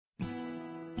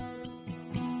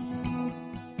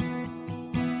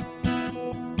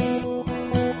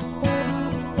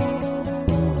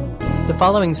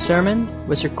following sermon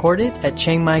was recorded at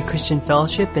Chiang Mai Christian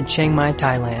Fellowship in Chiang Mai,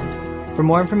 Thailand. For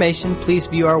more information, please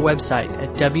view our website at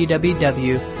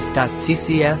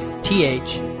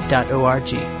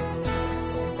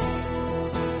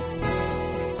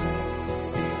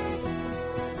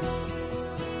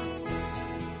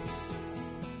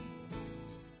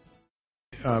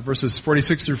Verses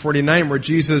 46 through 49, where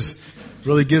Jesus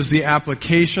really gives the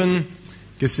application,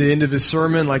 gets to the end of his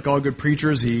sermon. Like all good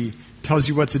preachers, he tells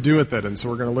you what to do with it. And so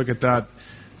we're going to look at that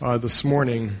this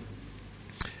morning.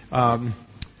 And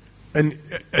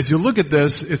as you look at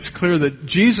this, it's clear that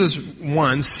Jesus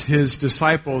wants his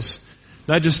disciples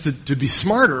not just to be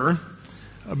smarter,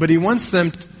 but he wants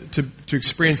them to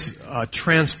experience a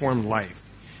transformed life.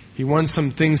 He wants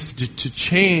some things to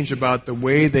change about the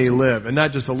way they live. And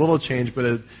not just a little change, but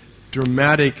a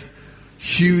dramatic,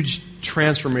 huge,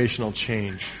 transformational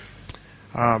change.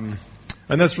 And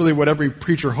that's really what every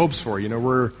preacher hopes for. You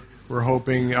know,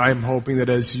 I'm hoping that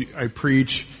as I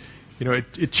preach, you know,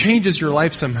 it changes your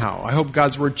life somehow. I hope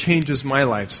God's Word changes my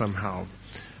life somehow.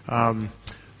 Of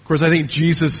course, I think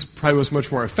Jesus probably was much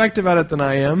more effective at it than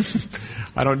I am.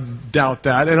 I don't doubt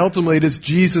that. And ultimately, it is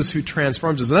Jesus who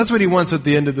transforms us. And that's what he wants at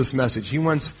the end of this message. He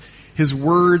wants his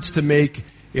words to make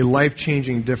a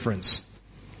life-changing difference.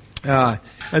 And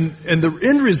the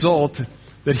end result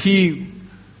that he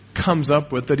comes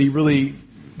up with,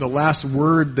 the last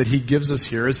word that he gives us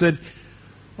here, is that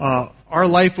our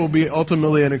life will be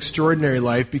ultimately an extraordinary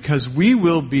life, because we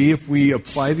will be, if we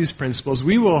apply these principles,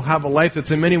 we will have a life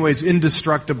that's in many ways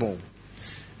indestructible.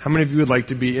 How many of you would like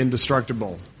to be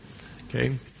indestructible?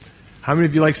 Okay. How many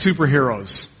of you like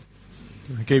superheroes?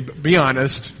 Okay, be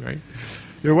honest, right?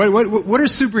 You know, what are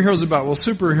superheroes about? Well,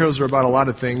 superheroes are about a lot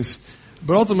of things,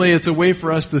 but ultimately it's a way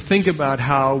for us to think about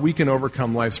how we can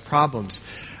overcome life's problems.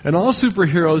 And all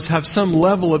superheroes have some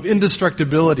level of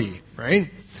indestructibility, right?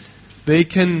 They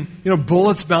can,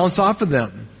 bullets bounce off of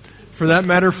them. For that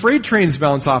matter, freight trains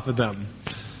bounce off of them.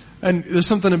 And there's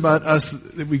something about us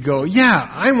that we go, yeah,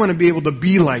 I want to be able to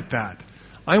be like that.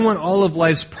 I want all of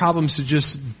life's problems to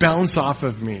just bounce off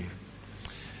of me.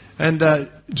 And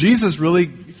Jesus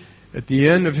really, at the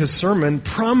end of his sermon,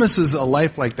 promises a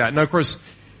life like that. Now, of course,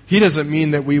 he doesn't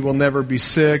mean that we will never be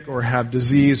sick or have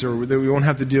disease, or that we won't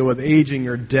have to deal with aging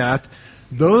or death.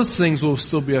 Those things will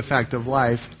still be a fact of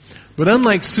life. But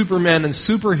unlike Superman and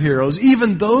superheroes,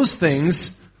 even those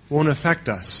things won't affect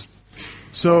us.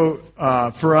 So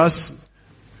for us,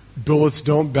 bullets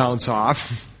don't bounce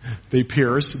off. They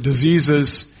pierce.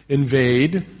 Diseases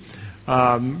invade.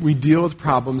 We deal with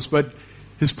problems. But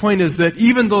his point is that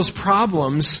even those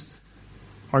problems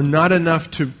are not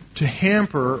enough to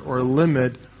hamper or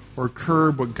limit or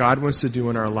curb what God wants to do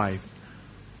in our life.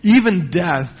 Even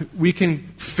death, we can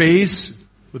face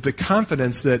with the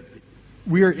confidence that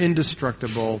we are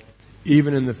indestructible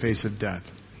even in the face of death.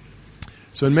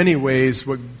 So in many ways,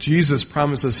 what Jesus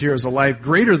promises here is a life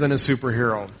greater than a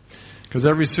superhero. Because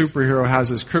every superhero has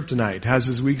his kryptonite, has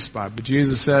his weak spot. But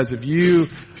Jesus says, if you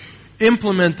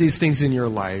implement these things in your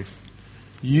life,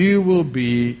 you will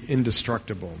be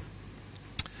indestructible.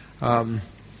 There's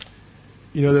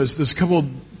a couple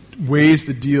ways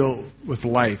to deal with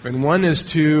life. And one is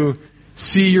to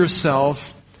see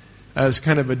yourself as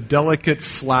kind of a delicate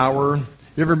flower. Have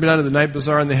you ever been out to the night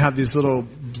bazaar and they have these the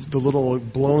little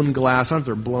blown glass, I don't know if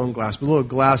they're blown glass, but little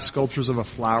glass sculptures of a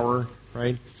flower,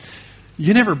 right?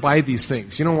 You never buy these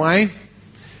things. You know why?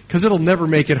 Because it'll never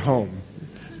make it home,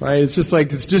 right? It's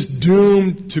just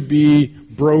doomed to be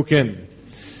broken.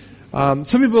 Some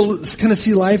people kind of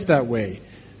see life that way,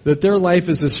 that their life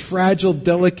is this fragile,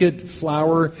 delicate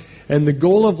flower, and the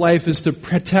goal of life is to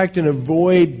protect and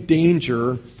avoid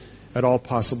danger at all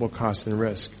possible cost and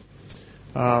risk.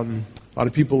 A lot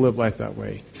of people live life that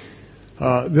way.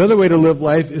 The other way to live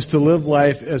life is to live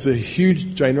life as a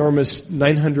huge, ginormous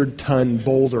 900-ton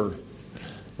boulder,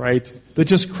 right? That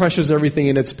just crushes everything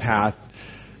in its path,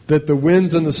 that the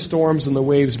winds and the storms and the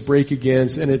waves break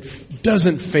against, and it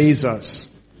doesn't faze us.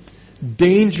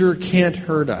 Danger can't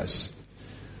hurt us.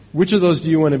 Which of those do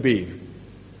you want to be?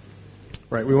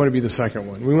 Right, we want to be the second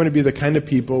one. We want to be the kind of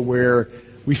people where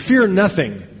we fear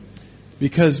nothing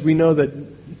because we know that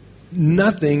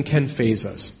nothing can faze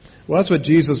us. Well, that's what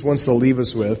Jesus wants to leave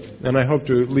us with, and I hope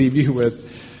to leave you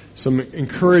with some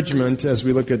encouragement as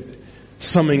we look at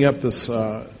summing up this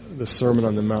Sermon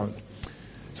on the Mount.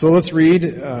 So let's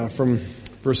read from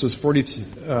verses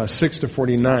 46 to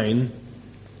 49.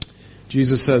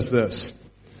 Jesus says this,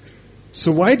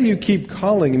 "So why do you keep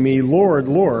calling me Lord,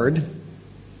 Lord,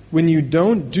 when you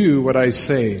don't do what I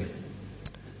say?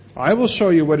 I will show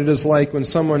you what it is like when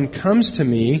someone comes to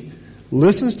me,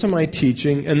 listens to my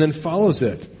teaching, and then follows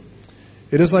it.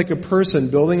 It is like a person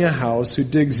building a house who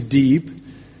digs deep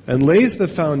and lays the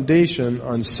foundation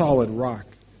on solid rock.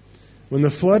 When the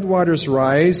floodwaters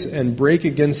rise and break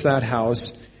against that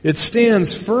house, it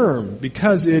stands firm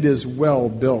because it is well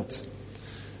built.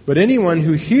 But anyone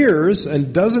who hears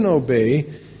and doesn't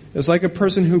obey is like a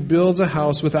person who builds a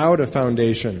house without a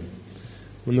foundation.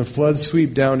 When the floods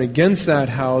sweep down against that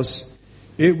house,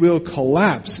 it will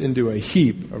collapse into a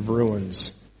heap of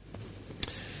ruins.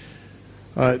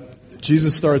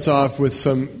 Jesus starts off with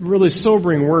some really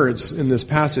sobering words in this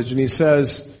passage, and he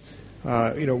says,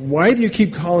 why do you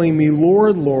keep calling me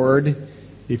Lord, Lord,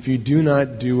 if you do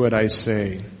not do what I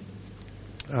say?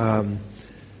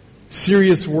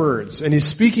 Serious words. And he's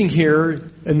speaking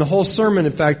here, and the whole sermon,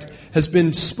 in fact, has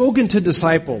been spoken to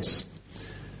disciples.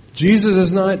 Jesus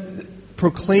is not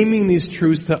proclaiming these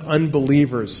truths to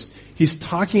unbelievers. He's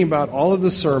talking about all of the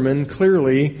sermon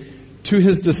clearly to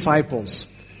his disciples,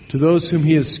 to those whom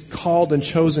he has called and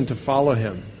chosen to follow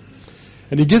him.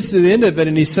 And he gets to the end of it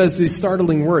and he says these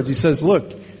startling words. He says,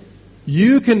 look,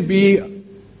 you can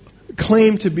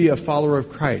claim to be a follower of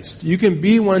Christ. You can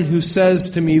be one who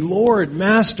says to me, Lord,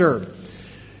 Master,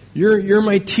 you're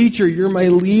my teacher, you're my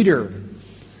leader,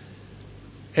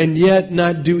 and yet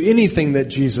not do anything that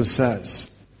Jesus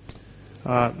says.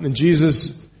 And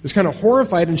Jesus is kind of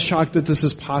horrified and shocked that this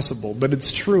is possible, but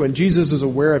it's true, and Jesus is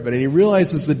aware of it, and he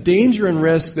realizes the danger and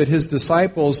risk that his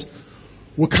disciples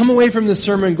will come away from this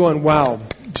sermon going, wow,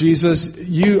 Jesus,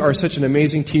 you are such an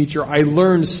amazing teacher. I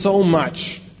learned so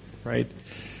much, right?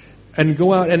 And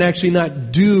go out and actually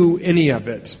not do any of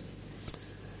it.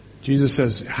 Jesus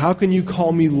says, how can you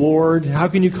call me Lord? How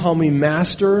can you call me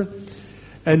Master?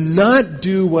 And not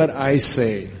do what I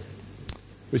say?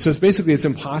 Which says basically it's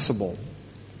impossible.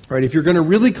 Right? If you're going to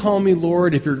really call me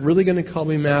Lord, if you're really going to call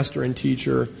me Master and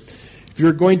Teacher, if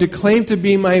you're going to claim to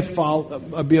be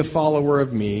be a follower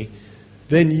of me,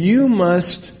 then you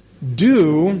must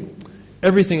do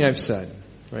everything I've said.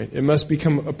 Right? It must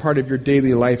become a part of your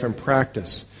daily life and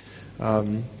practice.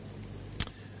 And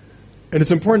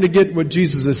it's important to get what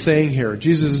Jesus is saying here.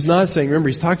 Jesus is not saying, remember,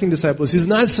 he's talking to disciples, he's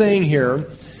not saying here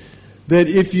that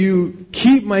if you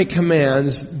keep my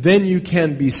commands, then you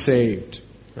can be saved.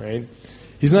 Right?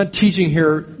 He's not teaching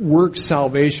here work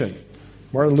salvation.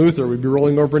 Martin Luther would be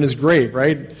rolling over in his grave,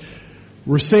 right?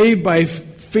 We're saved by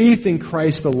faith in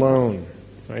Christ alone,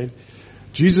 right?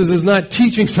 Jesus is not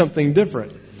teaching something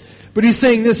different. But he's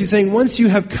saying this, he's saying once you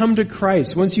have come to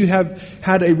Christ, once you have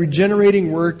had a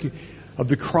regenerating work of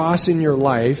the cross in your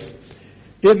life,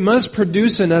 it must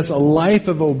produce in us a life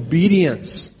of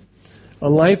obedience, a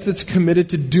life that's committed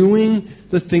to doing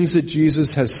the things that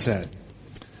Jesus has said.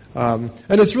 And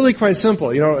it's really quite simple.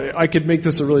 I could make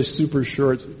this a really super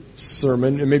short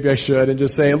sermon, and maybe I should, and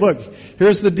just say, look,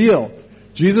 here's the deal.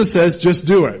 Jesus says, just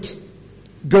do it.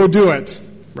 Go do it.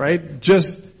 Right?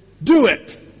 Just do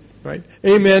it. Right?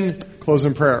 Amen. Close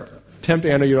in prayer.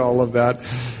 Tempting, I know you all love that.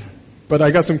 But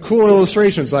I got some cool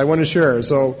illustrations I want to share.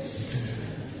 So,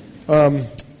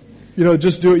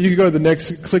 just do it. You can go to the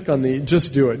next, click on the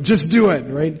just do it. Just do it.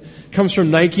 Right? Comes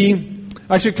from Nike.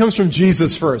 Actually, it comes from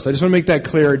Jesus first. I just want to make that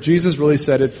clear. Jesus really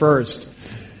said it first.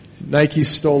 Nike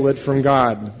stole it from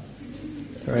God.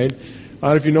 All right? I don't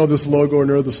know if you know this logo or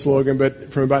know the slogan,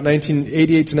 but from about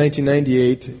 1988 to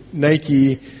 1998,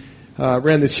 Nike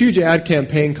ran this huge ad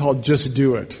campaign called Just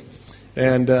Do It.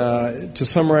 And to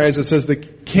summarize, it says the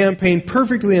campaign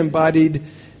perfectly embodied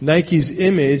Nike's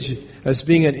image as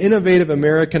being an innovative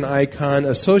American icon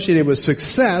associated with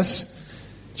success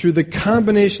through the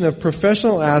combination of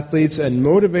professional athletes and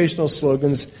motivational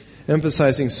slogans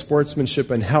emphasizing sportsmanship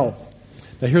and health.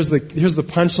 Now here's the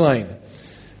punchline.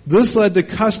 This led to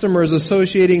customers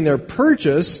associating their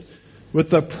purchase with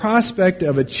the prospect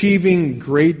of achieving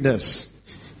greatness.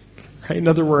 Right? In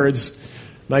other words,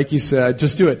 Nike said,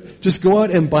 just do it. Just go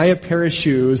out and buy a pair of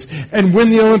shoes and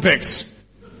win the Olympics.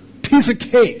 Piece of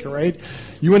cake, right?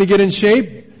 You want to get in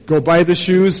shape? Go buy the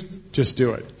shoes. Just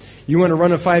do it. You want to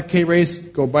run a 5K race?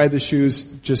 Go buy the shoes.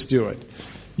 Just do it.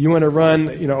 You want to run,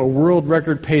 a world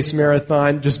record pace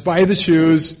marathon? Just buy the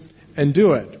shoes and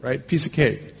do it, right? Piece of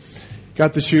cake.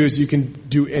 Got the shoes, you can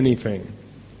do anything.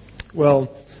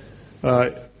 Well,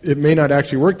 it may not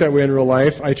actually work that way in real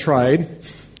life. I tried.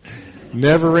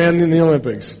 Never ran in the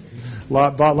Olympics.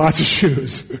 Bought lots of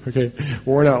shoes. Okay,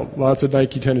 worn out. Lots of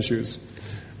Nike tennis shoes.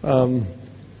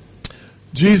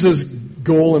 Jesus'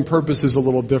 goal and purpose is a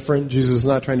little different. Jesus is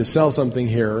not trying to sell something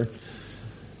here,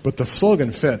 but the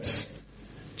slogan fits.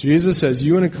 Jesus says,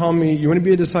 you want to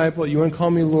be a disciple, you want to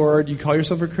call me Lord, you call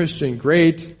yourself a Christian,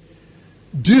 great.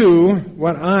 Do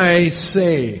what I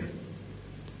say.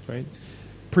 Right?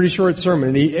 Pretty short sermon,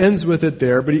 and he ends with it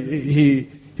there, but he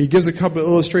he gives a couple of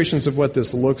illustrations of what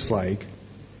this looks like.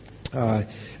 And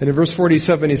in verse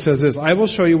 47 he says this, I will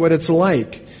show you what it's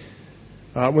like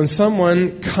when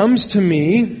someone comes to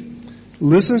me,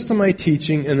 listens to my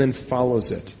teaching, and then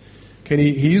follows it.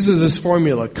 Okay, he uses this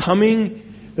formula,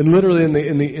 coming, and literally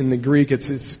in the Greek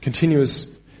it's continuous.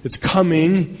 It's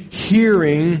coming,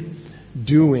 hearing,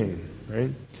 doing, right?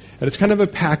 And it's kind of a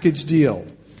package deal.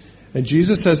 And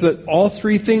Jesus says that all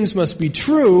three things must be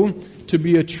true to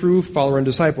be a true follower and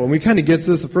disciple. And we kind of get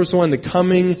this. The first one, the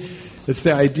coming, it's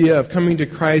the idea of coming to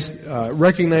Christ,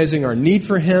 recognizing our need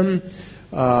for Him,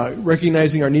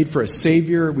 recognizing our need for a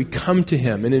Savior. We come to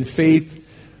Him, and in faith,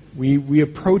 we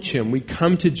approach Him. We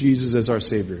come to Jesus as our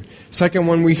Savior. Second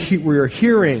one, we are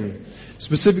hearing.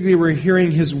 Specifically, we're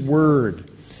hearing His Word.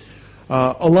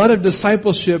 A lot of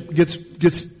discipleship gets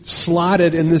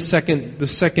slotted in the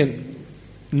second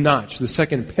notch, the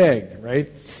second peg,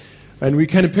 right? And we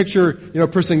kind of picture, a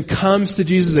person comes to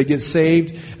Jesus, they get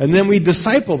saved, and then we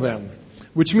disciple them.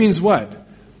 Which means what?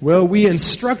 Well, we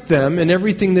instruct them in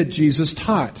everything that Jesus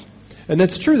taught. And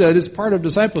that's true, that is part of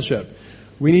discipleship.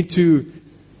 We need to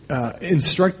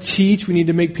instruct, teach, we need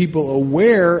to make people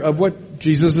aware of what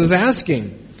Jesus is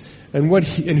asking, and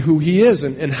and who He is,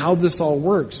 and how this all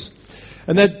works.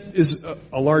 And that is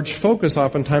a large focus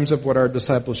oftentimes of what our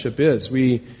discipleship is.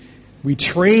 We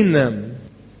train them.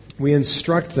 We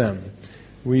instruct them.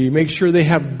 We make sure they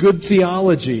have good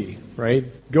theology, right?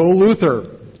 Go Luther,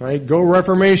 right? Go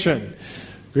Reformation.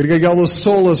 We gotta get all those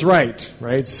solas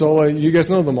right? Sola, you guys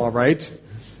know them all, right?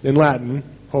 In Latin,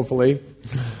 hopefully.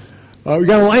 We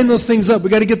gotta line those things up. We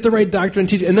gotta get the right doctrine and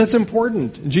teaching. And that's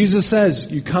important. Jesus says,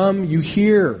 you come, you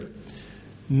hear.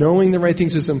 Knowing the right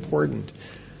things is important.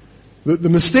 The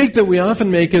mistake that we often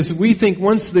make is we think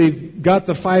once they've got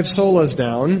the 5 solas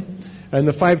down, and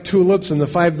the 5 tulips, and the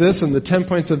 5 this, and the 10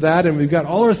 points of that, and we've got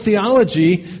all our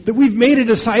theology, that we've made a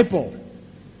disciple.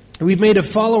 We've made a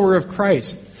follower of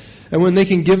Christ. And when they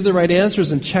can give the right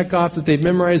answers and check off that they've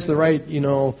memorized the right,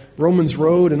 Romans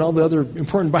Road and all the other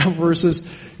important Bible verses,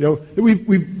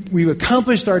 we've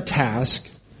accomplished our task,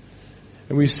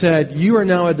 and we've said, you are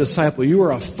now a disciple. You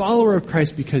are a follower of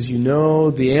Christ because you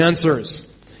know the answers.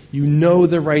 You know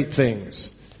the right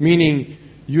things. Meaning,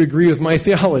 you agree with my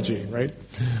theology, right?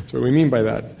 That's what we mean by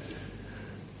that.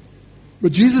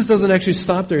 But Jesus doesn't actually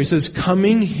stop there. He says,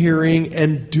 coming, hearing,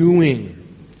 and doing.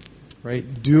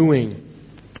 Right? Doing.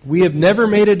 We have never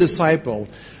made a disciple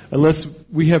unless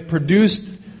we have produced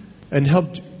and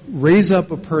helped raise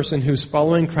up a person who's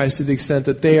following Christ to the extent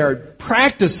that they are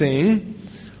practicing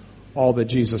all that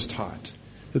Jesus taught.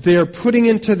 That they are putting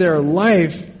into their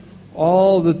life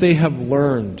all that they have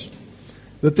learned.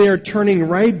 That they are turning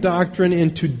right doctrine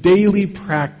into daily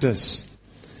practice.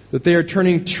 That they are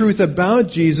turning truth about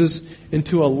Jesus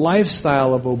into a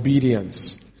lifestyle of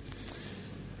obedience.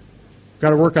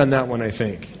 Got to work on that one, I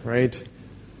think, right?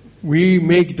 We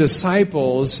make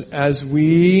disciples as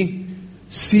we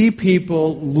see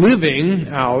people living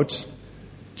out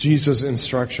Jesus'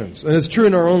 instructions. And it's true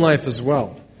in our own life as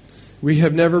well. We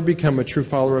have never become a true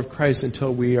follower of Christ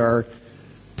until we are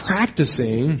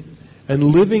practicing and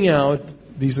living out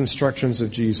these instructions of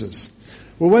Jesus.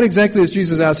 Well, what exactly is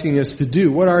Jesus asking us to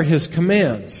do? What are His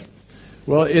commands?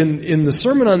 Well, in the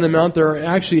Sermon on the Mount, there are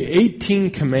actually 18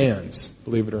 commands,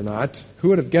 believe it or not. Who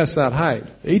would have guessed that high?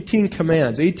 18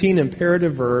 commands, 18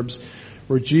 imperative verbs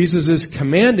where Jesus is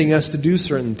commanding us to do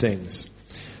certain things.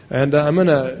 And I'm going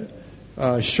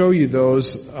to show you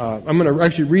those. I'm going to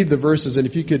actually read the verses, and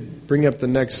if you could bring up the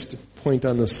next point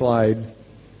on the slide,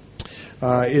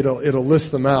 it'll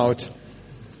list them out.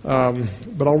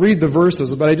 But I'll read the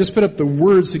verses, but I just put up the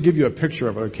words to give you a picture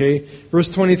of it, okay? Verse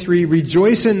 23,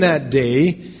 rejoice in that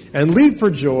day and leap for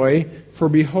joy, for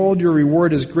behold, your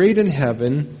reward is great in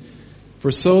heaven,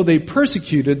 for so they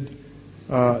persecuted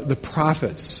the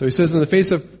prophets. So he says, in the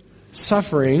face of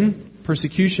suffering,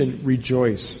 persecution,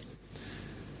 rejoice.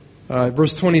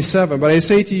 Verse 27, but I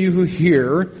say to you who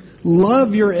hear,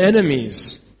 love your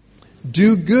enemies,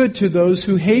 do good to those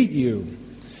who hate you.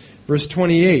 Verse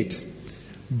 28,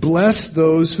 bless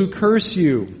those who curse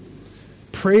you.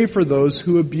 Pray for those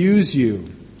who abuse you.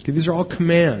 Okay, these are all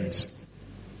commands.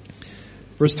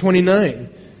 Verse 29.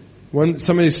 When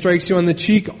somebody strikes you on the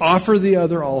cheek, offer the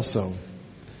other also.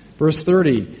 Verse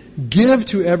 30. Give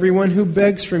to everyone who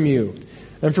begs from you.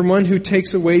 And from one who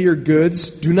takes away your goods,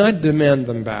 do not demand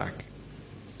them back.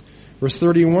 Verse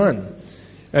 31.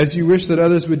 As you wish that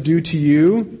others would do to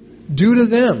you, do to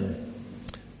them.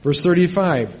 Verse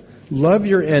 35. Love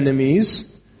your enemies.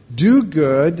 Do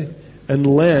good and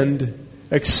lend,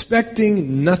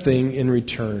 expecting nothing in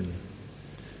return.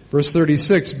 Verse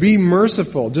 36, be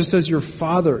merciful, just as your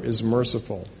Father is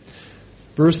merciful.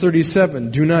 Verse 37,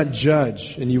 do not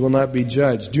judge, and you will not be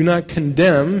judged. Do not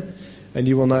condemn, and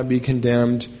you will not be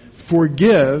condemned.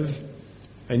 Forgive,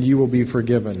 and you will be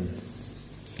forgiven.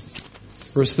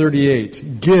 Verse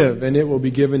 38, give, and it will be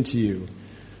given to you.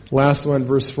 Last one,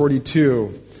 verse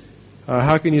 42.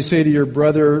 How can you say to your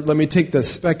brother, let me take the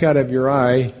speck out of your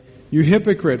eye? You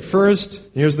hypocrite. First,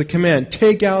 here's the command,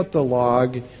 take out the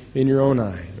log in your own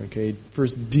eye. Okay,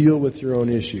 first deal with your own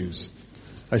issues.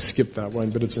 I skipped that one,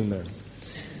 but it's in there.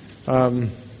 When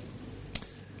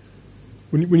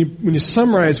you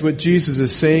summarize what Jesus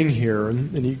is saying here,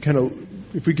 and you kind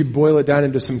of, if we could boil it down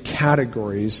into some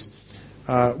categories,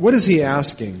 what is he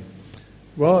asking?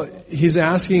 Well, he's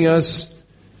asking us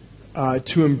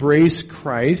to embrace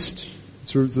Christ.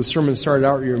 So the sermon started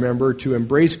out, you remember, to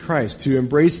embrace Christ, to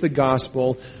embrace the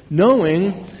gospel,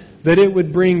 knowing that it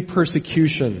would bring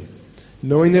persecution,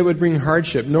 knowing that it would bring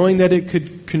hardship, knowing that it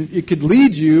could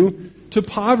lead you to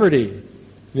poverty.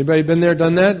 Anybody been there,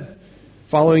 done that?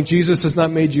 Following Jesus has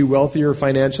not made you wealthier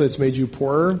financially, it's made you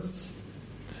poorer.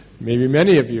 Maybe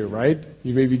many of you, right?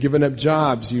 You may be given up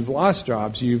jobs, you've lost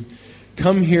jobs, you've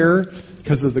come here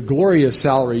because of the glorious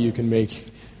salary you can make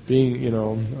being,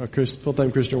 a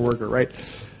full-time Christian worker, right?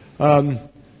 So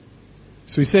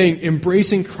he's saying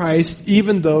embracing Christ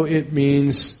even though it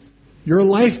means your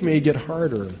life may get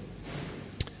harder.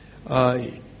 A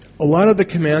lot of the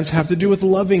commands have to do with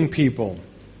loving people,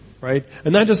 right?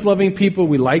 And not just loving people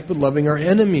we like, but loving our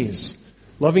enemies.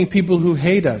 Loving people who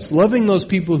hate us. Loving those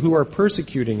people who are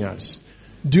persecuting us.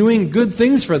 Doing good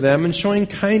things for them and showing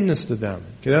kindness to them.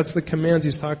 Okay, that's the commands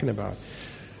he's talking about.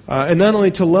 And not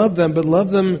only to love them, but love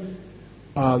them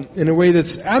in a way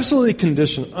that's absolutely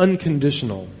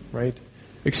unconditional, right?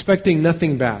 Expecting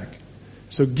nothing back.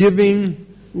 So giving,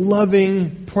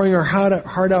 loving, pouring our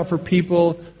heart out for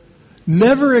people,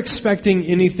 never expecting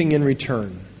anything in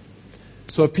return.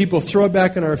 So if people throw it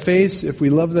back in our face, if we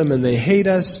love them and they hate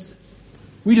us,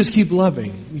 we just keep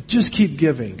loving. We just keep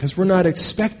giving because we're not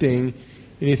expecting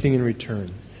anything in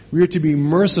return. We are to be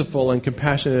merciful and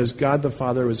compassionate as God the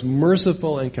Father was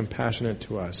merciful and compassionate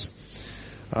to us.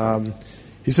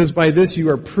 He says, by this you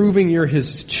are proving you're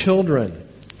His children.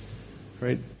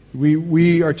 Right?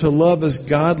 We are to love as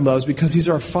God loves because He's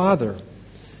our Father.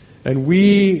 And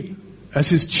we, as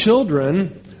His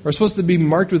children, are supposed to be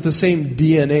marked with the same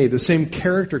DNA, the same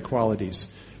character qualities.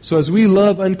 So as we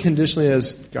love unconditionally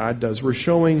as God does, we're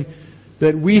showing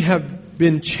that we have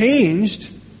been changed,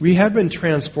 we have been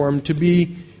transformed to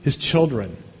be His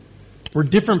children. We're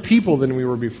different people than we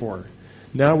were before.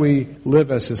 Now we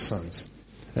live as His sons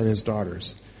and His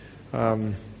daughters.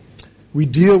 We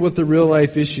deal with the real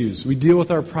life issues. We deal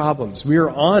with our problems. We are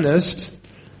honest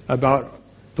about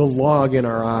the log in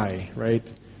our eye, right?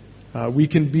 We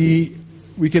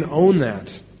can own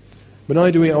that. But not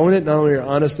only do we own it, not only are we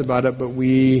honest about it, but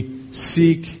we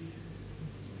seek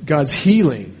God's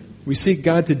healing. We seek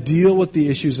God to deal with the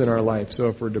issues in our life. So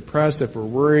if we're depressed, if we're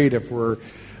worried, if we're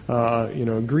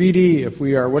greedy, if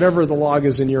we are whatever the log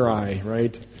is in your eye,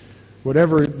 right?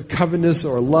 Whatever covetousness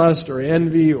or lust or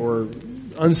envy or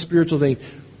unspiritual thing,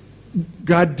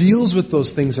 God deals with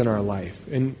those things in our life.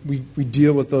 And we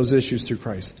deal with those issues through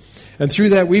Christ. And through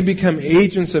that we become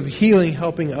agents of healing,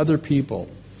 helping other people.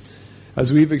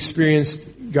 As we've experienced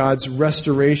God's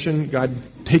restoration, God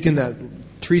taking that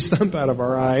tree stump out of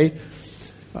our eye,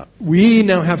 we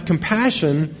now have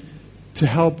compassion to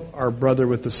help our brother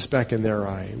with the speck in their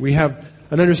eye. We have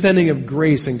an understanding of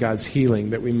grace and God's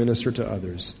healing that we minister to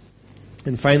others.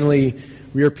 And finally,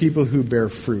 we are people who bear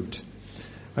fruit.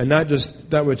 And not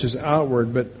just that which is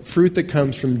outward, but fruit that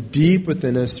comes from deep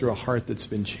within us through a heart that's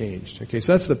been changed. Okay,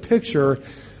 so that's the picture,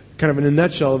 kind of in a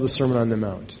nutshell, of the Sermon on the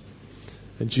Mount.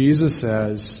 And Jesus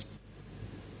says,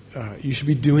 you should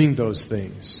be doing those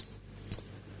things.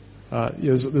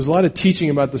 There's a lot of teaching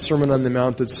about the Sermon on the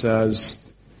Mount that says,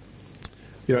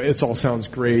 it all sounds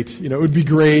great. It would be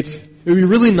great. It would be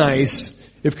really nice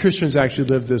if Christians actually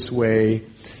lived this way.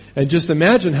 And just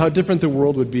imagine how different the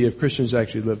world would be if Christians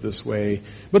actually lived this way.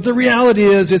 But the reality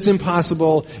is, it's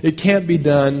impossible. It can't be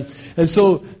done. And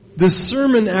so this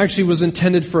sermon actually was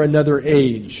intended for another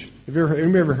age. Have you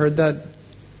ever heard that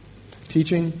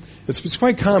teaching? It's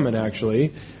quite common,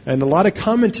 actually. And a lot of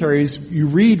commentaries you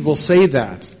read will say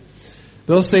that.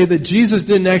 They'll say that Jesus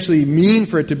didn't actually mean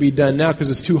for it to be done now because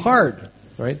it's too hard,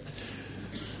 right?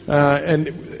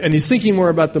 And he's thinking more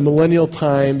about the millennial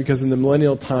time, because in the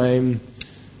millennial time,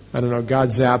 God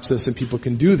zaps us and people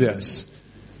can do this.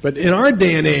 But in our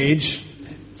day and age,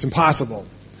 it's impossible.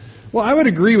 Well, I would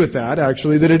agree with that,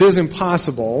 actually, that it is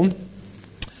impossible.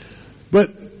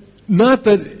 But not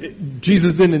that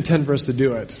Jesus didn't intend for us to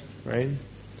do it, right?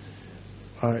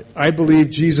 I believe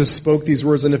Jesus spoke these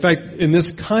words. And in fact, in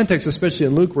this context, especially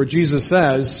in Luke, where Jesus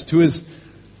says to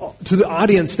the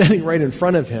audience standing right in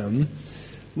front of him,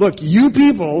 look, you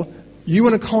people, you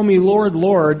want to call me Lord,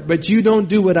 Lord, but you don't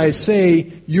do what I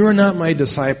say, you're not my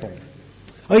disciple.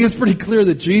 I think it's pretty clear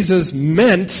that Jesus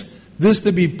meant this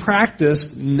to be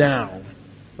practiced now,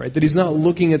 right? That he's not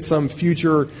looking at some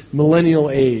future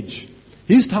millennial age.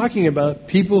 He's talking about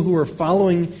people who are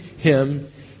following him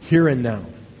here and now.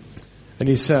 And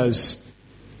he says,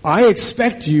 I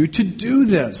expect you to do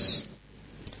this.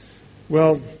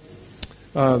 Well,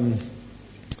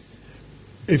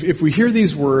 if we hear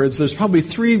these words, there's probably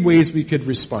three ways we could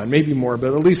respond. Maybe more,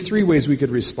 but at least three ways we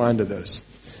could respond to this.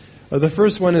 The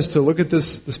first one is to look at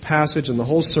this passage and the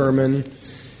whole sermon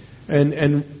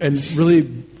and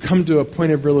really come to a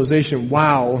point of realization,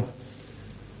 wow,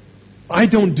 I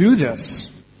don't do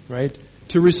this, right?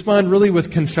 To respond really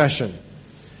with confession.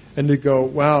 And to go,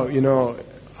 wow,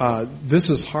 this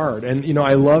is hard. And,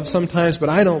 I love sometimes, but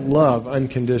I don't love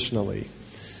unconditionally.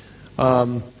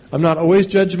 I'm not always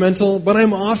judgmental, but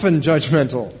I'm often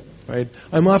judgmental, right?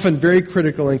 I'm often very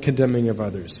critical and condemning of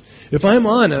others. If I'm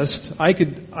honest, I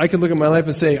could look at my life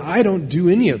and say, I don't do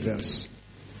any of this,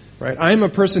 right? I'm a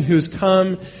person who's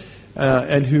come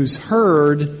and who's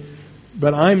heard,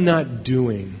 but I'm not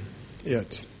doing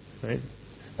it, right?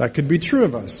 That could be true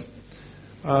of us.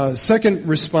 Second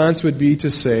response would be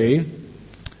to say,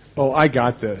 oh, I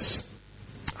got this.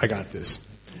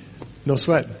 No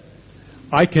sweat.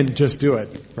 I can just do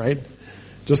it, right?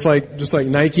 Just like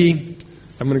Nike,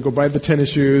 I'm going to go buy the tennis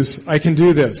shoes. I can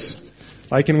do this.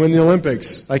 I can win the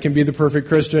Olympics. I can be the perfect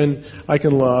Christian. I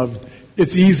can love.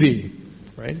 It's easy,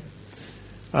 right?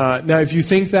 Now, if you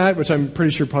think that, which I'm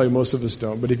pretty sure probably most of us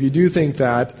don't, but if you do think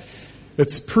that,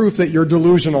 it's proof that you're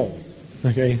delusional,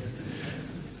 okay?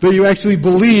 That you actually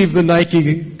believe the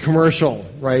Nike commercial,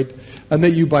 right? And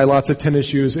that you buy lots of tennis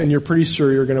shoes and you're pretty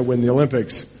sure you're going to win the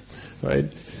Olympics,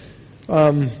 right?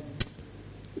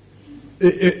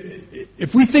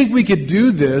 If we think we could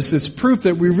do this, it's proof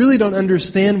that we really don't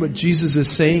understand what Jesus is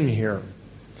saying here.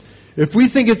 If we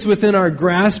think it's within our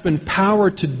grasp and power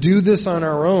to do this on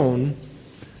our own,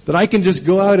 that I can just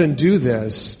go out and do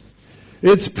this,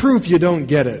 it's proof you don't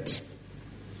get it.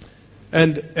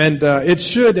 And it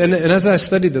should, and as I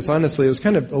studied this, honestly, it was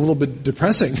kind of a little bit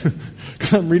depressing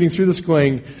because I'm reading through this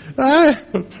going,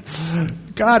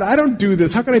 God, I don't do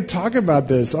this. How can I talk about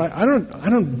this? I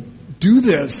don't do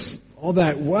this all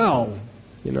that well.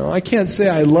 I can't say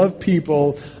I love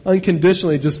people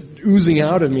unconditionally, just oozing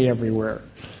out of me everywhere,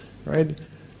 right?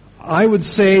 I would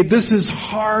say this is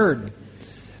hard.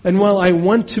 And while I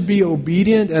want to be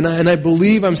obedient and I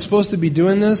believe I'm supposed to be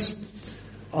doing this,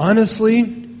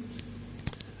 honestly,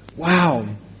 wow,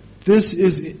 this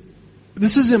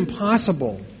is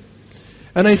impossible.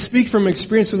 And I speak from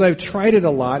experience because I've tried it a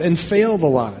lot and failed a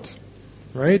lot,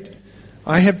 right?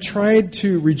 I have tried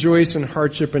to rejoice in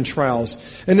hardship and trials.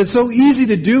 And it's so easy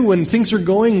to do when things are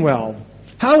going well.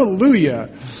 Hallelujah.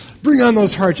 Bring on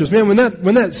those hardships. Man,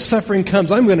 when that suffering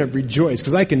comes, I'm going to rejoice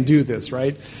because I can do this,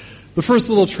 right? The first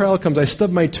little trial comes, I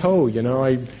stub my toe,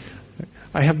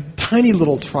 I have tiny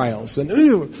little trials. And,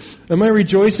 am I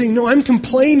rejoicing? No, I'm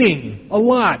complaining a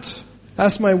lot.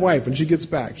 Ask my wife when she gets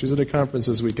back. She's at a conference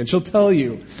this week, and she'll tell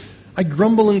you, I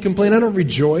grumble and complain. I don't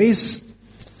rejoice.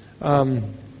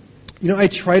 I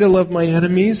try to love my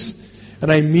enemies,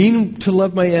 and I mean to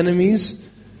love my enemies,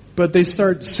 but they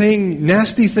start saying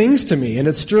nasty things to me, and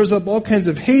it stirs up all kinds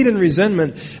of hate and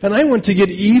resentment, and I want to get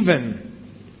even,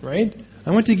 right?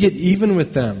 I want to get even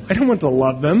with them. I don't want to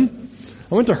love them.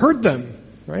 I want to hurt them,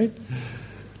 right?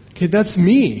 Okay, that's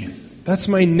me. That's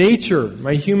my nature,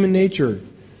 my human nature,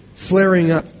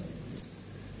 flaring up.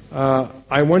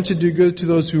 I want to do good to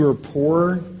those who are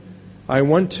poor. I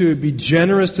want to be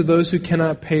generous to those who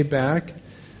cannot pay back.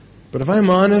 But if I'm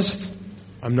honest,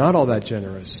 I'm not all that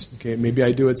generous. Okay, maybe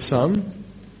I do it some.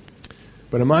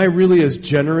 But am I really as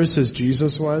generous as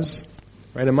Jesus was?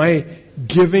 Right? Am I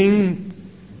giving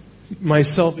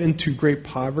myself into great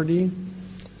poverty?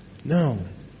 No.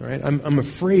 Right? I'm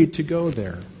afraid to go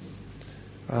there.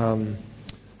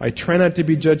 I try not to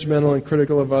be judgmental and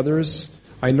critical of others.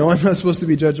 I know I'm not supposed to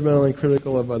be judgmental and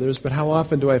critical of others, but how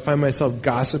often do I find myself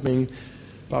gossiping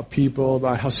about people,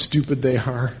 about how stupid they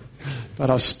are, about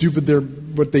how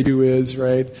stupid what they do is,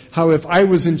 right? How if I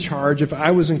was in charge, if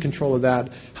I was in control of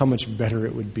that, how much better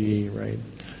it would be, right?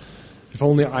 If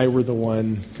only I were the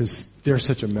one, because they're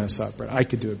such a mess up, right? I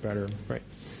could do it better, right?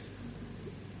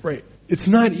 Right. It's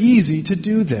not easy to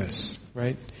do this,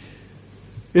 right?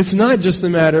 It's not just a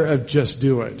matter of just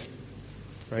do it,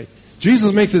 right?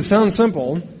 Jesus makes it sound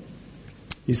simple.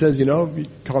 He says, if you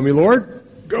call me Lord,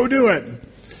 go do it.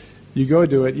 You go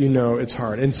do it, you know it's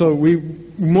hard. And so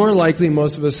more likely,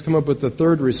 most of us come up with the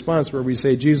third response where we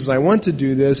say, Jesus, I want to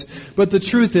do this, but the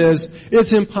truth is,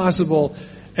 it's impossible,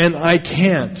 and I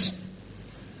can't.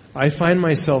 I find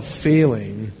myself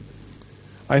failing.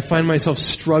 I find myself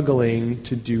struggling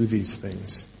to do these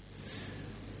things.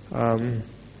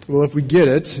 Well, if we get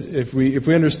it, if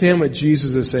we understand what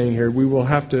Jesus is saying here, we will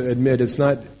have to admit it's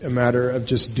not a matter of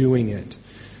just doing it.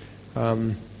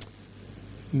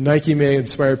 Nike may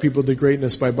inspire people to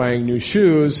greatness by buying new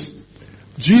shoes.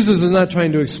 Jesus is not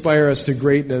trying to inspire us to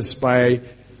greatness by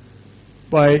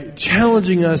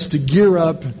challenging us to gear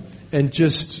up and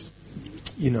just,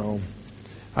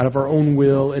 out of our own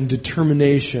will and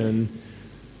determination,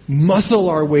 muscle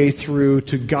our way through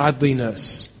to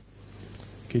godliness.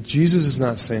 Okay, Jesus is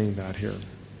not saying that here.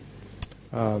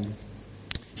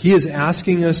 He is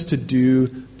asking us to do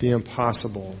the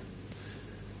impossible.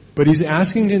 But he's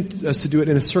asking us to do it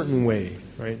in a certain way,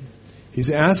 right? He's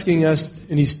asking us,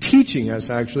 and he's teaching us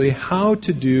actually, how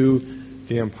to do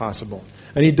the impossible.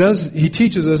 And he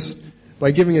teaches us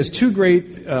by giving us two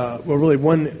great,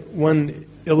 one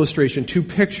illustration, two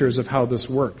pictures of how this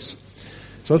works.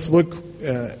 So let's look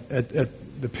at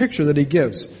the picture that he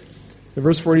gives. In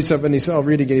verse 47, I'll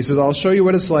read again. He says, I'll show you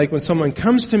what it's like when someone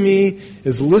comes to me,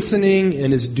 is listening,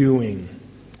 and is doing.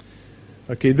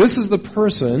 Okay, this is the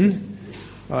person.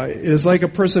 It is like a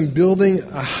person building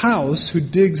a house who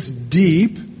digs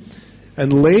deep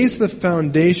and lays the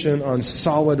foundation on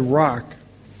solid rock.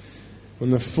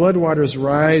 When the floodwaters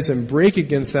rise and break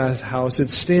against that house, it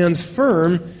stands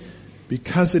firm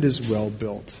because it is well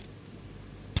built.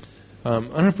 I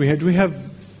don't know if do we have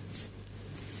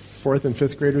 4th and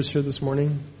 5th graders here this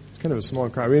morning? It's kind of a small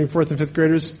crowd. Are we any 4th and 5th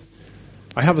graders?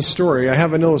 I have a story. I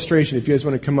have an illustration if you guys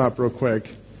want to come up real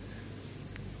quick.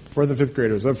 4th and 5th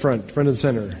graders, up front and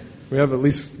center. We have at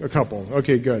least a couple.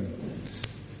 Okay, good.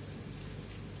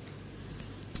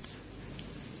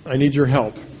 I need your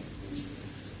help.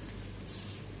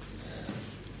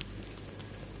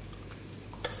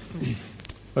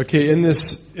 Okay, in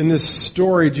this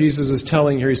story Jesus is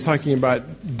telling here, he's talking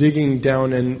about digging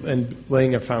down and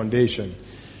laying a foundation.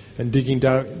 And digging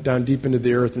down deep into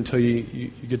the earth until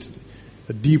you get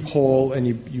a deep hole and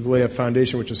you lay a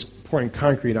foundation, which is pouring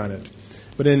concrete on it.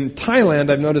 But in Thailand,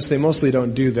 I've noticed they mostly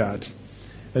don't do that.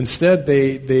 Instead,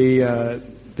 they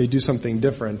do something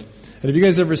different. And have you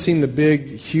guys ever seen the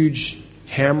big, huge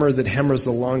hammer that hammers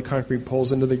the long concrete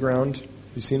poles into the ground?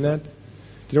 Have you seen that? Do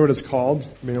you know what it's called?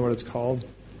 You know what it's called?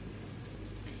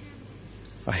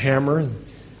 A hammer.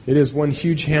 It is one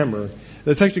huge hammer.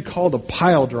 That's actually called a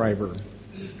pile driver,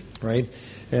 right?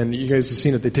 And you guys have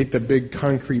seen it. They take the big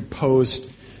concrete post,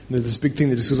 and there's this big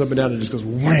thing that just goes up and down and just goes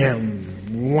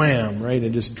wham, wham, right?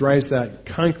 And just drives that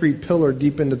concrete pillar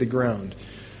deep into the ground.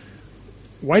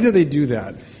 Why do they do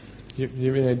that? You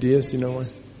have any ideas? Do you know why?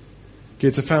 Okay,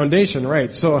 it's a foundation,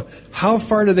 right? So how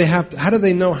far do they have to, how do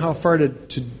they know how far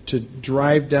to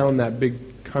drive down that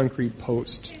big concrete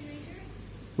post?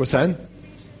 What's that?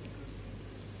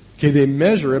 Okay, they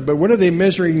measure it, but what are they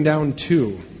measuring down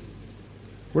to?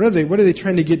 What are they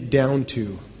trying to get down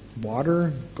to?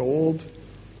 Water? Gold?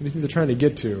 What do you think they're trying to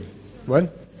get to?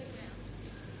 What?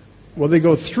 Well, they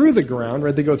go through the ground,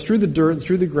 right? They go through the dirt and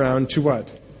through the ground to what?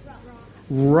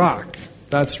 Rock.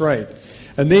 That's right.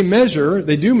 And they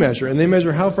do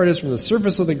measure how far it is from the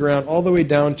surface of the ground all the way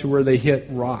down to where they hit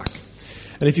rock.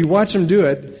 And if you watch them do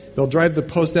it, they'll drive the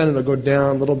post down and it'll go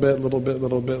down a little bit.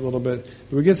 But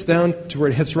when it gets down to where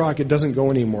it hits rock, it doesn't go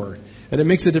anymore. And it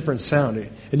makes a different sound.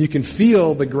 And you can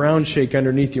feel the ground shake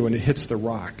underneath you when it hits the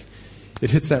rock. It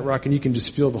hits that rock and you can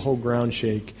just feel the whole ground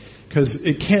shake because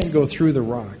it can't go through the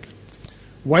rock.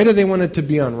 Why do they want it to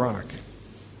be on rock?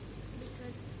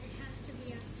 Because it has to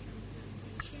be a strong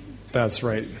foundation. That's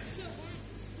right. So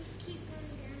once they keep going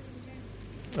down and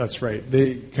down. That's right.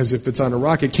 Because if it's on a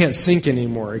rock, it can't sink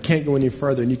anymore. It can't go any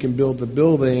farther, and you can build the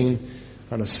building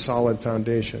on a solid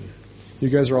foundation. You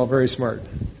guys are all very smart.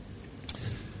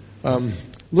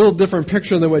 Little different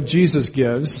picture than what Jesus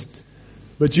gives.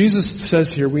 But Jesus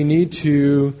says here we need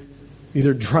to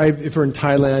either drive, if we're in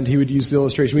Thailand, he would use the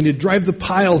illustration, we need to drive the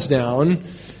piles down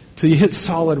till you hit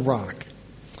solid rock.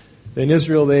 In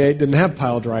Israel, they didn't have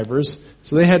pile drivers,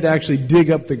 so they had to actually dig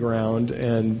up the ground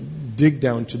and dig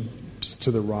down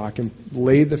to the rock and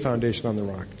lay the foundation on the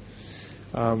rock.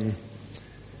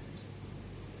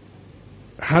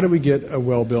 How do we get a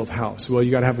well-built house? Well,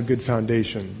 you got to have a good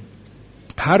foundation.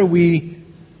 How do we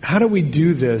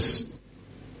do this,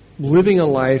 living a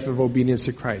life of obedience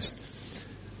to Christ?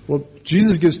 Well,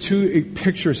 Jesus gives two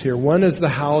pictures here. One is the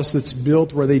house that's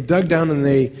built where they dug down and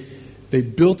they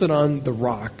built it on the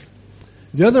rock.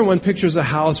 The other one pictures a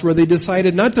house where they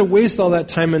decided not to waste all that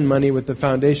time and money with the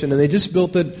foundation, and they just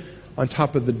built it on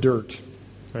top of the dirt,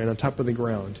 right, on top of the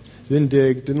ground. Didn't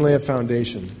dig, didn't lay a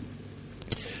foundation.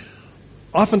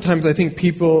 Oftentimes, I think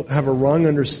people have a wrong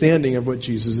understanding of what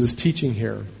Jesus is teaching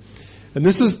here. And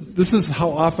this is how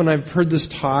often I've heard this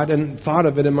taught and thought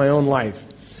of it in my own life.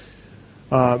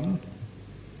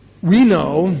 We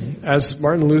know, as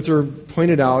Martin Luther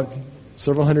pointed out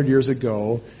several hundred years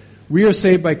ago, we are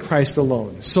saved by Christ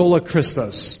alone. Sola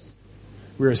Christus.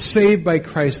 We are saved by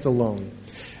Christ alone.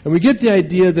 And we get the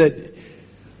idea that,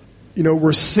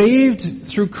 we're saved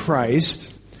through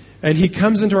Christ, and He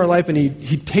comes into our life and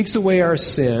He takes away our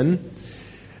sin,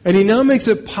 and He now makes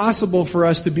it possible for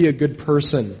us to be a good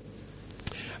person.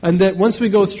 And that once we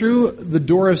go through the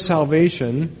door of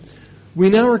salvation, we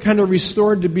now are kind of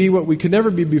restored to be what we could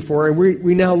never be before, and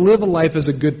we now live a life as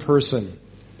a good person,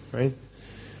 right?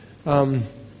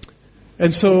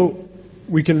 And so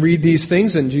we can read these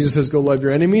things, and Jesus says, go love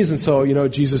your enemies, and so,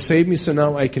 Jesus saved me, so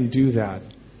now I can do that,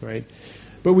 right?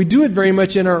 But we do it very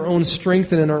much in our own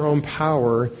strength and in our own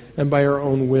power and by our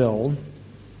own will.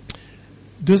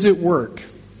 Does it work?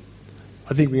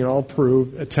 I think we can all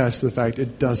attest to the fact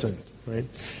it doesn't, right?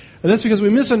 And that's because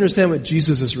we misunderstand what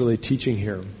Jesus is really teaching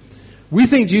here. We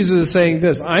think Jesus is saying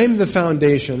this: I'm the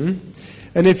foundation,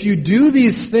 and if you do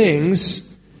these things,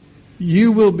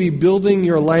 you will be building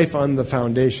your life on the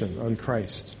foundation, on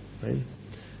Christ, right?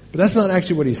 But that's not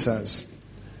actually what He says.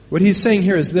 What He's saying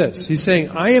here is this. He's saying,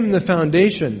 I am the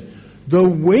foundation. The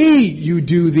way you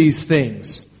do these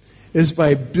things is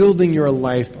by building your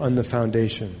life on the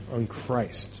foundation, on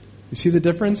Christ. You see the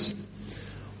difference?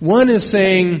 One is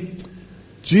saying,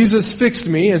 Jesus fixed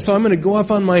me, and so I'm going to go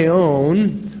off on my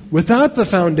own without the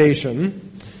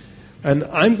foundation, and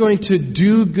I'm going to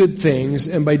do good things,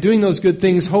 and by doing those good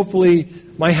things, hopefully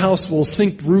my house will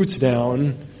sink roots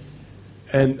down,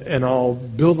 and I'll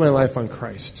build my life on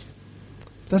Christ.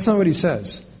 That's not what He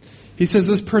says. He says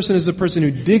this person is a person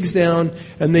who digs down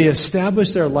and they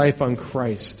establish their life on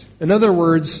Christ. In other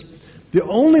words, the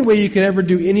only way you can ever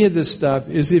do any of this stuff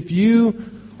is if you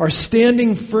are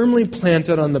standing firmly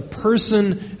planted on the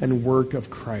person and work of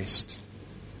Christ.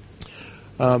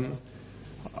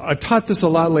 I've taught this a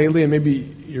lot lately, and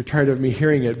maybe you're tired of me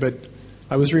hearing it, but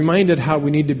I was reminded how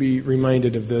we need to be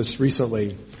reminded of this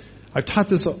recently. I've taught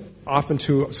this often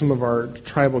to some of our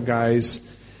tribal guys,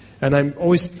 and I'm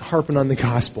always harping on the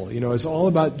gospel. It's all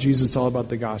about Jesus, it's all about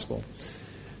the gospel.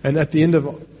 And at the end of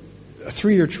a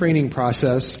 3-year training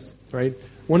process, right,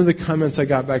 one of the comments I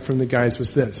got back from the guys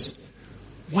was this: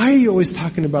 why are you always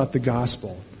talking about the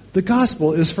gospel? The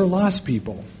gospel is for lost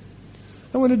people.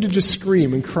 I wanted to just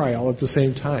scream and cry all at the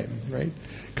same time, right?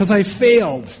 Because I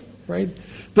failed, right?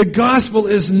 The gospel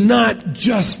is not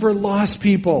just for lost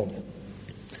people.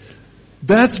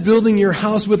 That's building your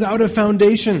house without a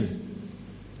foundation.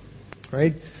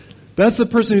 Right? That's the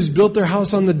person who's built their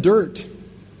house on the dirt.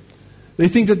 They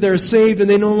think that they're saved and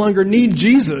they no longer need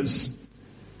Jesus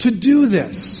to do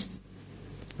this.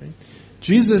 Right?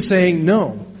 Jesus is saying,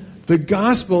 no, the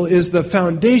gospel is the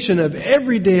foundation of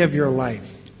every day of your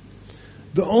life.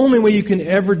 The only way you can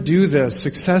ever do this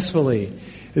successfully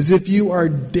is if you are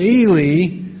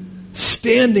daily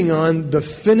standing on the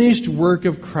finished work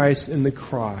of Christ in the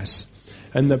cross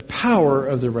and the power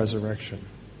of the resurrection.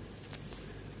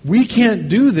 We can't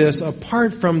do this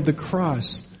apart from the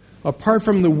cross, apart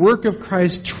from the work of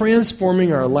Christ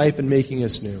transforming our life and making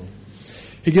us new.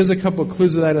 He gives a couple of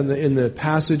clues of that in the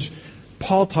passage.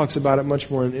 Paul talks about it much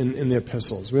more in the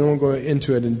epistles. We won't go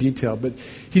into it in detail, but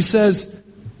he says,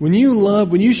 when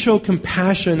you show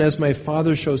compassion as my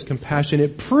Father shows compassion,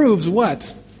 it proves what?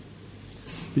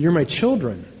 That you're my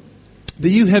children. That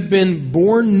you have been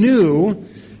born new,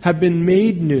 have been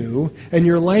made new, and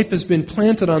your life has been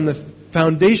planted on the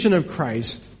foundation of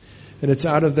Christ, and it's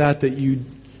out of that you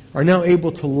are now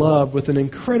able to love with an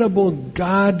incredible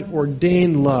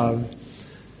God-ordained love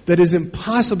that is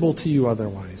impossible to you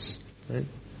otherwise. Right?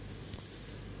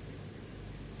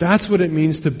 That's what it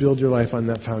means to build your life on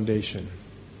that foundation.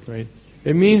 Right?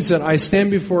 It means that I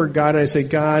stand before God and I say,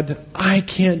 God, I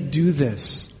can't do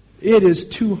this. It is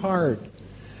too hard.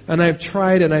 And I've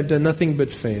tried and I've done nothing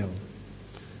but fail.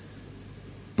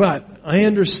 But I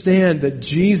understand that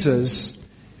Jesus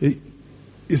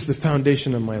is the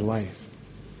foundation of my life.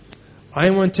 I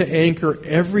want to anchor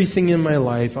everything in my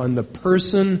life on the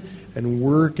person and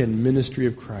work and ministry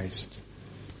of Christ.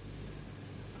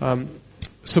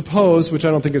 Suppose, which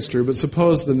I don't think it's true, but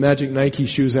suppose the magic Nike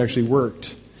shoes actually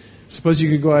worked. Suppose you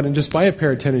could go out and just buy a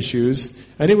pair of tennis shoes,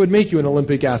 and it would make you an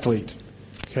Olympic athlete.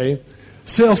 Okay?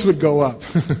 Sales would go up,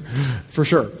 for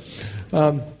sure.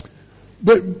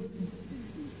 But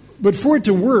But for it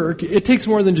to work, it takes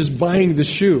more than just buying the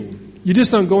shoe. You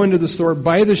just don't go into the store,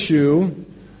 buy the shoe,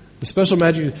 the special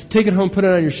magic, take it home, put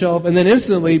it on your shelf, and then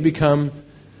instantly become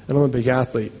an Olympic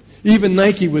athlete. Even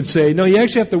Nike would say, no, you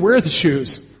actually have to wear the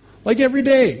shoes, like every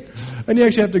day. And you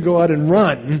actually have to go out and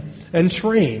run and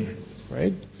train,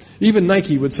 right? Even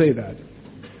Nike would say that.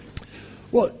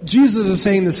 Well, Jesus is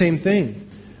saying the same thing.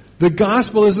 The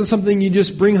gospel isn't something you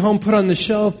just bring home, put on the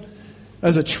shelf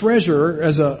as a treasure,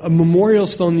 as a memorial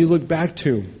stone you look back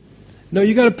to. No,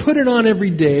 you got to put it on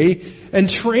every day and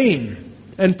train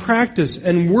and practice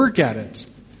and work at it,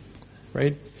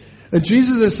 right? And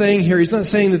Jesus is saying here, he's not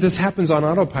saying that this happens on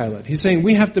autopilot. He's saying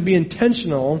we have to be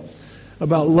intentional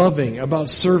about loving, about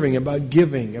serving, about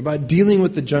giving, about dealing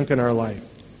with the junk in our life.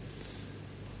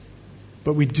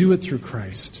 But we do it through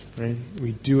Christ, right?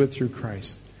 We do it through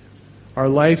Christ. Our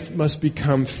life must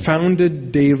become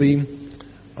founded daily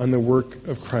on the work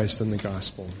of Christ and the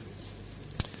gospel.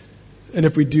 And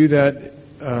if we do that,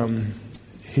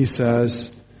 he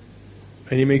says,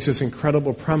 and he makes this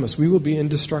incredible promise, we will be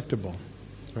indestructible,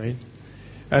 right?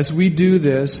 As we do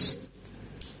this,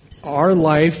 our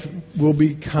life will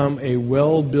become a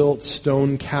well-built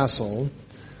stone castle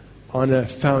on a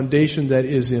foundation that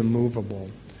is immovable.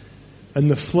 And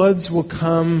the floods will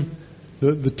come,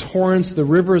 the torrents, the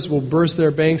rivers will burst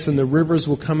their banks, and the rivers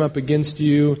will come up against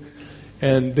you,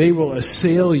 and they will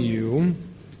assail you,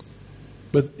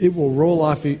 but it will roll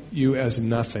off you as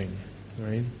nothing,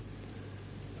 right?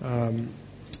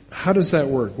 How does that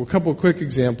work? Well, a couple of quick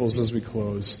examples as we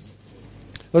close.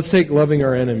 Let's take loving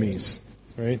our enemies,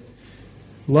 right?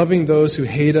 Loving those who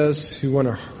hate us, who want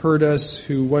to hurt us,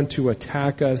 who want to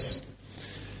attack us.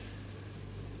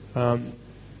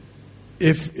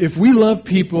 If we love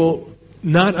people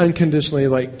not unconditionally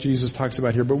like Jesus talks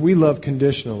about here, but we love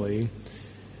conditionally,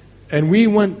 and we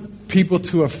want people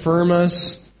to affirm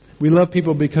us, we love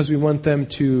people because we want them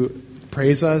to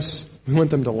praise us, we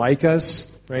want them to like us,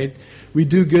 right? We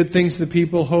do good things to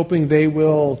people hoping they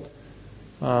will,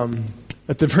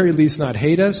 at the very least, not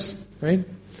hate us, right?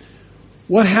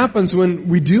 What happens when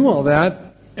we do all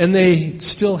that and they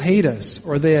still hate us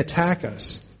or they attack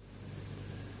us?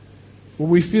 Well,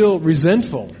 we feel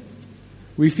resentful.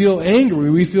 We feel angry.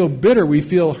 We feel bitter. We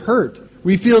feel hurt.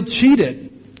 We feel cheated.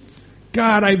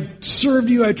 God, I've served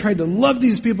you. I tried to love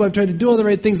these people. I've tried to do all the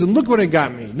right things, and look what it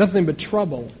got me. Nothing but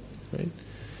trouble. Right?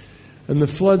 And the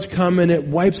floods come and it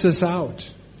wipes us out.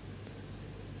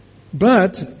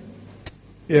 But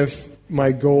if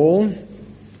my goal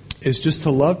is just to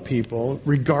love people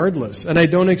regardless, and I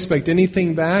don't expect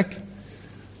anything back,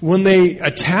 when they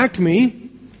attack me,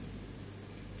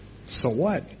 so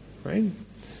what, right?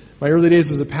 My early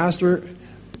days as a pastor,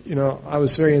 I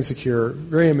was very insecure,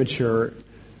 very immature,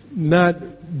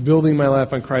 not building my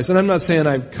life on Christ. And I'm not saying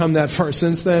I've come that far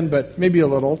since then, but maybe a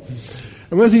little.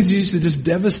 And one of the things that used to just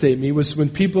devastate me was when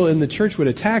people in the church would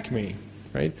attack me,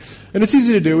 right? And it's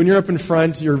easy to do. When you're up in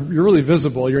front, you're really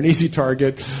visible, you're an easy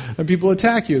target, and people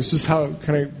attack you. It's just how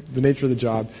kind of the nature of the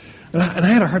job. And I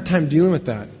had a hard time dealing with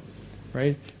that,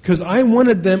 right? Because I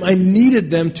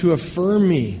needed them to affirm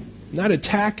me, not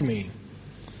attack me.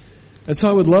 And so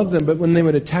I would love them, but when they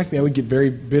would attack me, I would get very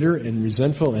bitter and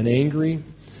resentful and angry.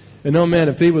 And oh man,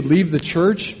 if they would leave the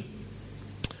church,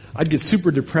 I'd get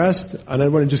super depressed and I'd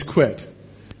want to just quit.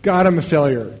 God, I'm a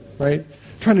failure, right?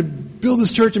 Trying to build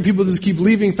this church and people just keep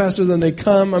leaving faster than they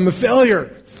come. I'm a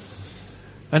failure.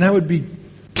 And I would be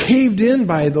caved in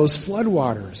by those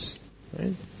floodwaters,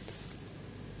 right?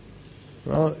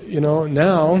 Well,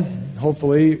 now,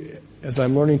 hopefully, as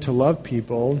I'm learning to love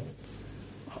people,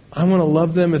 I want to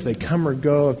love them if they come or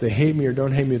go, if they hate me or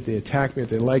don't hate me, if they attack me, if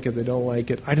they like it, if they don't like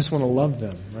it. I just want to love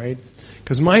them, right?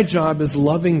 Because my job is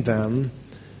loving them,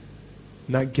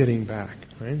 not getting back,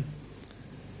 right?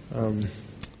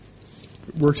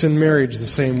 Works in marriage the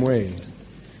same way.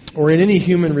 Or in any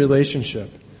human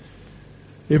relationship.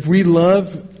 If we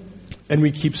love and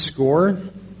we keep score,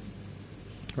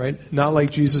 right? Not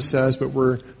like Jesus says, but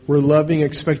we're loving,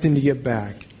 expecting to get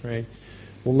back, right?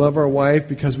 We'll love our wife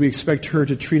because we expect her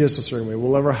to treat us a certain way.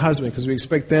 We'll love our husband because we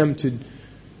expect them to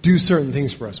do certain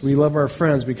things for us. We love our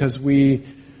friends because we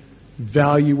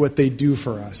value what they do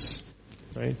for us,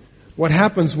 right? What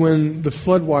happens when the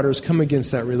floodwaters come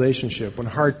against that relationship, when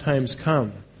hard times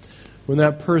come, when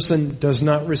that person does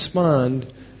not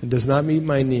respond and does not meet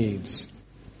my needs?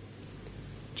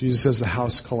 Jesus says the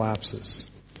house collapses.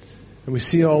 And we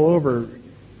see all over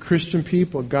Christian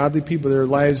people, godly people, their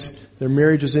lives, their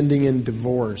marriages ending in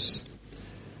divorce.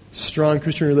 Strong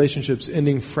Christian relationships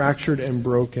ending fractured and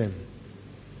broken.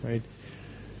 Right?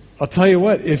 I'll tell you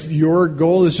what, if your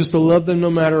goal is just to love them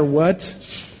no matter what,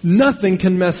 nothing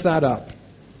can mess that up.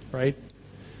 Right?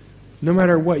 no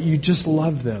matter what, you just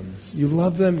love them. You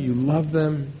love them, you love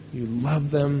them, you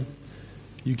love them.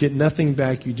 You get nothing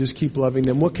back, you just keep loving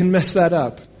them. What can mess that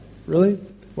up? Really?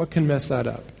 What can mess that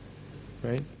up?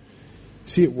 Right?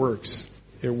 See, it works.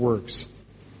 It works.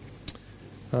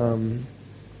 And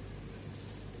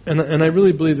I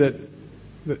really believe that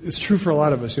it's true for a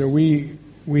lot of us. You know,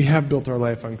 we have built our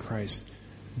life on Christ.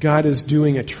 God is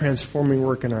doing a transforming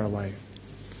work in our life.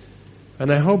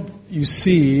 And I hope you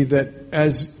see that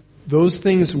as those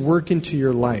things work into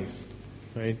your life,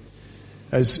 right?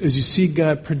 As you see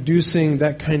God producing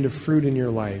that kind of fruit in your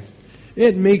life,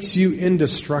 it makes you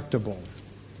indestructible.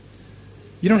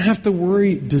 You don't have to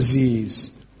worry disease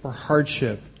or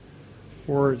hardship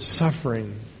or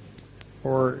suffering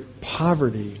or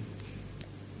poverty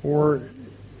or,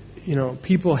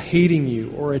 people hating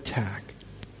you or attack,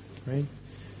 right?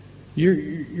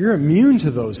 You're immune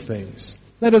to those things.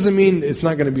 That doesn't mean it's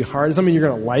not going to be hard. It doesn't mean you're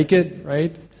going to like it,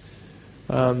 right?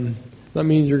 That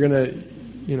means you're going to,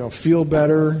 feel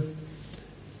better.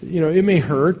 It may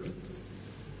hurt,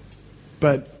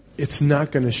 but it's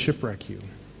not going to shipwreck you,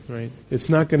 right? It's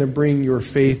not going to bring your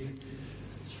faith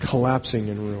collapsing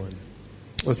in ruin.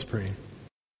 Let's pray.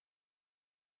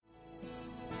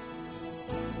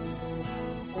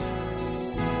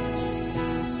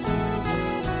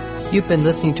 You've been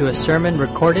listening to a sermon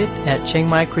recorded at Chiang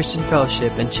Mai Christian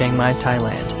Fellowship in Chiang Mai,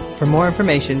 Thailand. For more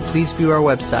information, please view our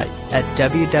website at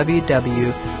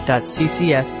www.ccfth.org.